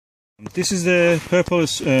This is the purple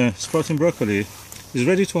sprouting broccoli. It's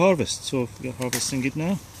ready to harvest, so we're harvesting it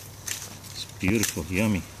now. It's beautiful,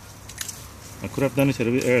 yummy. I could have done it a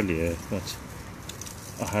little bit earlier, but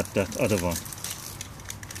I had that other one.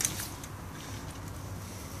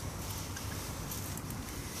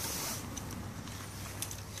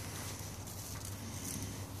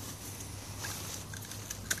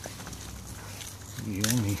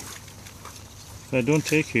 Yummy. If I don't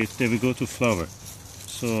take it, they will go to flower.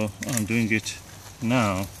 So I'm doing it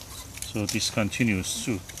now, so this continues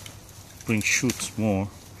to bring shoots more,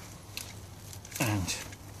 and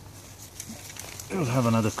we'll have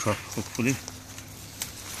another crop hopefully.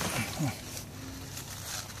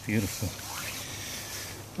 Beautiful.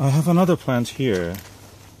 I have another plant here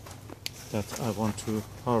that I want to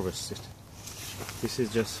harvest it. This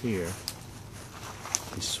is just here.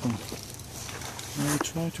 This one. I'll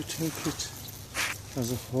try to take it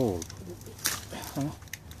as a whole.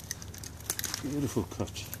 Beautiful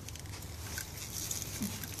cut.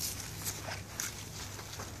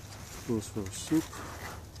 Goes for soup.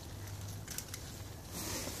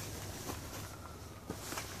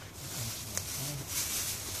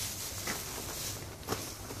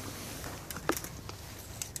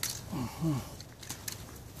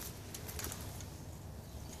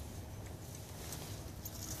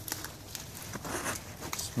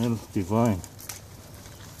 Smell divine.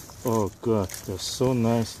 Oh God, they're so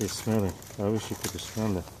nicely smelling. I wish you could smell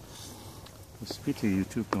that. It's pity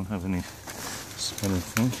YouTube don't have any smelling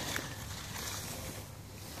thing.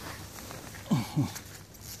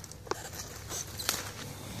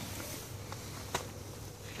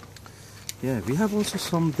 Yeah, we have also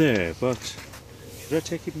some there, but should I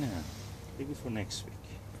take it now? Maybe for next week.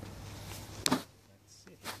 That's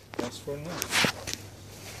it. That's for now.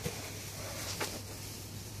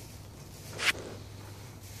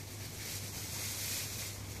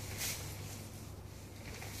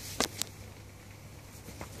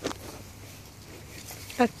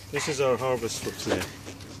 This is our harvest for today.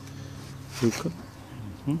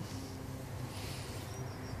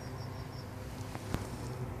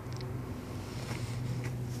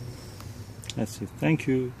 That's it. Thank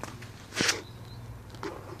you.